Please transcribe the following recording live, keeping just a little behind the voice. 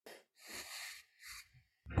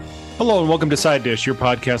Hello and welcome to Side Dish, your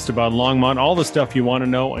podcast about Longmont, all the stuff you want to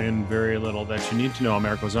know and very little that you need to know. I'm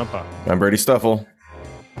Eric Ozumpa. I'm Brady Stuffle.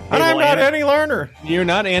 And I'm not Annie Lerner. You're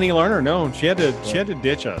not Annie Lerner. No, she had to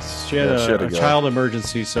ditch us. She had a child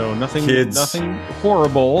emergency, so nothing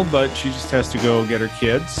horrible, but she just has to go get her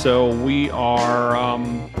kids. So we are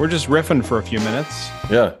we're just riffing for a few minutes.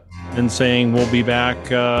 Yeah. And saying we'll be back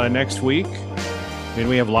next week. I mean,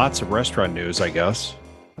 we have lots of restaurant news, I guess.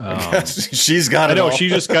 She's got it. I know all. she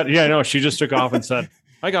just got. Yeah, I know she just took off and said,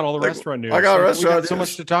 "I got all the restaurant news. I got restaurant. So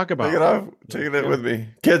much to talk about. Take it off. Taking it with me.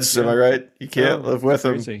 Kids, am I right? You can't live with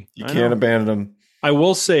them. You can't abandon them. I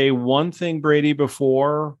will say one thing, Brady,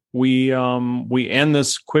 before we end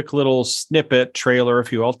this quick little snippet trailer,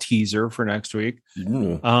 if you will, teaser for next week.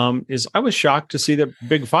 Is I was shocked to see that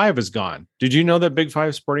Big Five is gone. Did you know that Big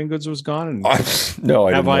Five Sporting Goods was gone? And no,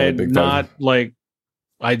 I didn't know Big not Five. like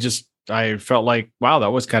I felt like, wow, that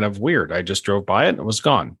was kind of weird. I just drove by it and it was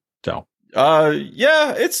gone. So,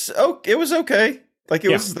 yeah, it was okay. Like it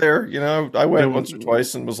was there, I went once or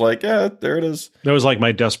twice and was like, yeah, there it is. That was like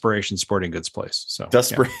my desperation sporting goods place. So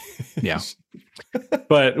yeah.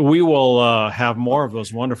 But we will have more of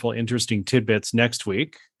those wonderful, interesting tidbits next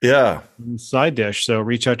week. Yeah. Side Dish. So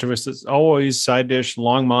reach out to us as always,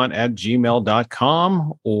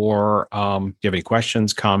 sidedishlongmont@gmail.com, or if you have any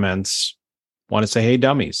questions, comments, want to say, hey,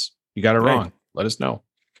 dummies, you got it wrong. Let us know.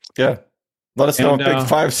 Yeah. Let us know if Big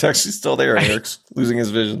Five's actually still there. Eric's losing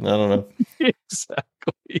his vision. I don't know.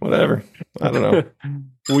 Exactly. Whatever. I don't know.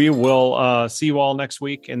 We will see you all next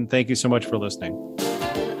week. And thank you so much for listening.